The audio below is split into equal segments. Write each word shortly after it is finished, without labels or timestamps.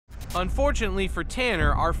Unfortunately for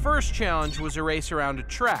Tanner, our first challenge was a race around a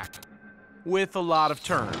track with a lot of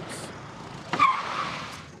turns.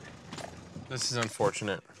 This is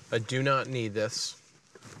unfortunate. I do not need this.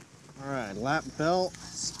 All right, lap belt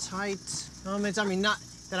is tight. I mean, not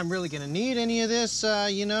that I'm really gonna need any of this,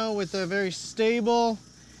 you know, with a very stable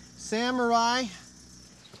Samurai.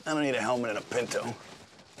 I don't need a helmet and a Pinto.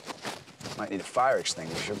 Might need a fire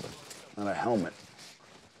extinguisher, but not a helmet.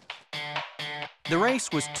 The race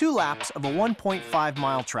was 2 laps of a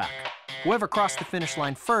 1.5-mile track. Whoever crossed the finish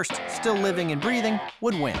line first, still living and breathing,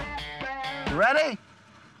 would win. You ready?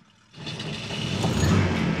 3,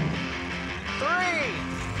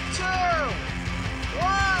 2,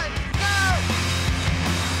 1, go!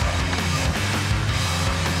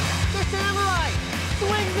 The Samurai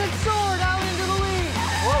swings its sword out into the lead.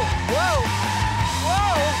 Whoa, whoa,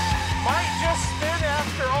 whoa! Might just spin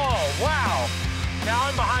after all. Wow. Now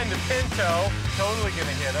I'm behind the Pinto. Totally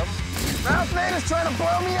gonna hit him. Ralph Nader's trying to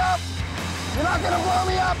blow me up. You're not gonna blow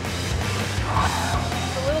me up.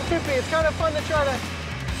 It's a little trippy. It's kind of fun to try to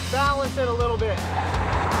balance it a little bit.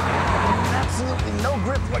 Absolutely no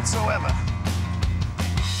grip whatsoever.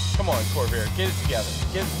 Come on, Corvair, get it together.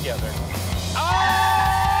 Get it together.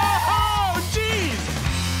 Oh, jeez!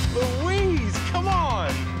 Louise, come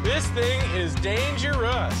on! This thing is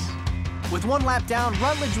dangerous. With 1 lap down,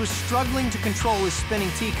 Rutledge was struggling to control his spinning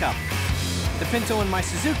teacup. The Pinto and my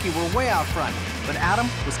Suzuki were way out front, but Adam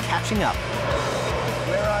was catching up.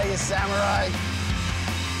 Where are you, Samurai?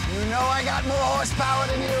 You know I got more horsepower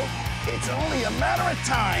than you. It's only a matter of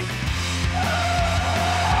time.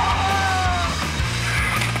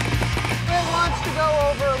 It wants to go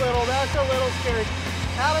over a little. That's a little scary.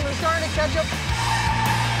 Adam is starting to catch up.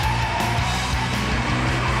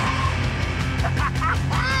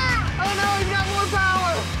 Oh no, he's got more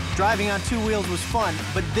power! Driving on 2 wheels was fun,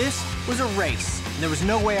 but this was a race. And there was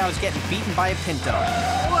no way I was getting beaten by a Pinto.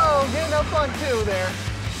 Whoa, getting up on 2 there.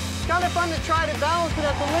 It's kind of fun to try to balance it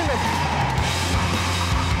at the limit.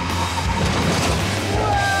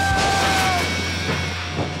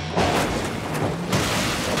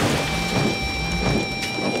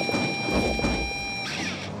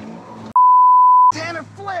 Tanner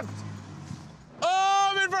flipped. Oh,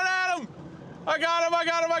 I'm in front of Adam! I got him, I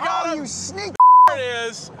got him, I got him! You sneak. There it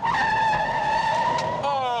is.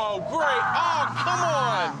 Oh, great. Oh, come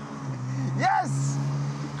on. Yes.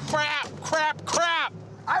 Crap, crap, crap.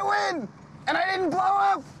 I win, and I didn't blow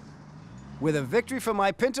up. With a victory for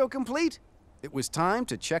my Pinto complete, it was time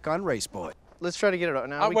to check on Raceboy. Let's try to get it out.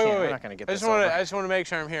 No, we wait, can't. wait, We're wait. not going to get I this just want over. to. I just want to make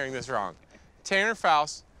sure I'm hearing this wrong. Tanner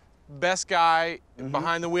Faust, best guy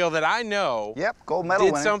behind the wheel that I know. Yep, gold medal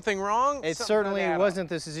Did winner. something wrong? It Something certainly bad. wasn't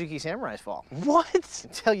the Suzuki Samurai's fault. What? I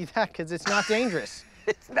can tell you that because it's not dangerous.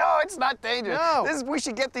 No, it's not dangerous. No. We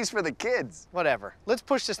should get these for the kids. Whatever. Let's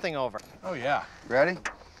push this thing over. Oh yeah. Ready?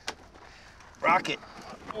 Rock it.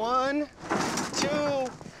 1, 2,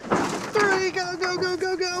 3, go, go, go,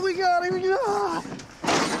 go, go. We got it.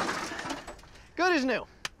 Good as new.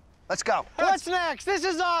 Let's go. What's next? This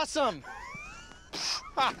is awesome.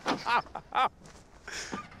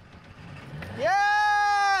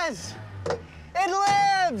 Yes! It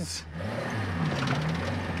lives!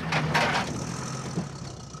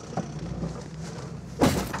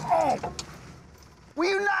 Oh! Will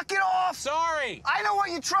you knock it off? Sorry. I know what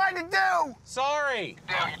you're trying to do. Sorry.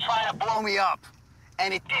 Dude, you're trying to blow me up,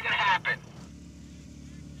 and it didn't happen.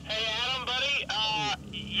 Hey, Adam, buddy,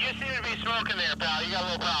 you seem to be smoking there, pal. You got a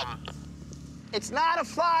little problem. It's not a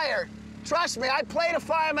fire. Trust me, I played a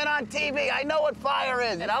fireman on TV. I know what fire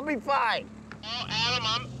is, and I'll be fine. Oh,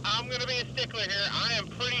 Adam, I'm gonna be a stickler here. I am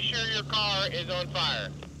pretty sure your car is on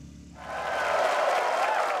fire.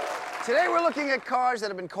 Today we're looking at cars that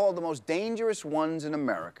have been called the most dangerous ones in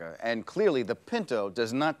America, and clearly the Pinto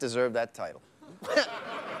does not deserve that title.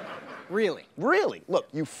 Really? Really? Look,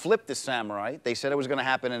 you flipped the Samurai. They said it was going to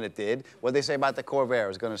happen, and it did. What did they say about the Corvair? It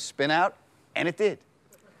was going to spin out, and it did.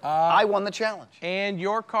 I won the challenge. And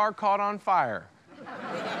your car caught on fire.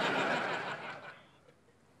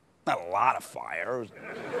 Not a lot of fire.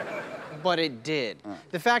 But it did.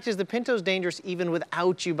 The fact is, the Pinto's dangerous even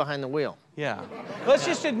without you behind the wheel. Yeah. Let's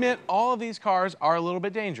just admit all of these cars are a little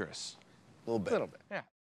bit dangerous. A little bit. A little bit. Yeah.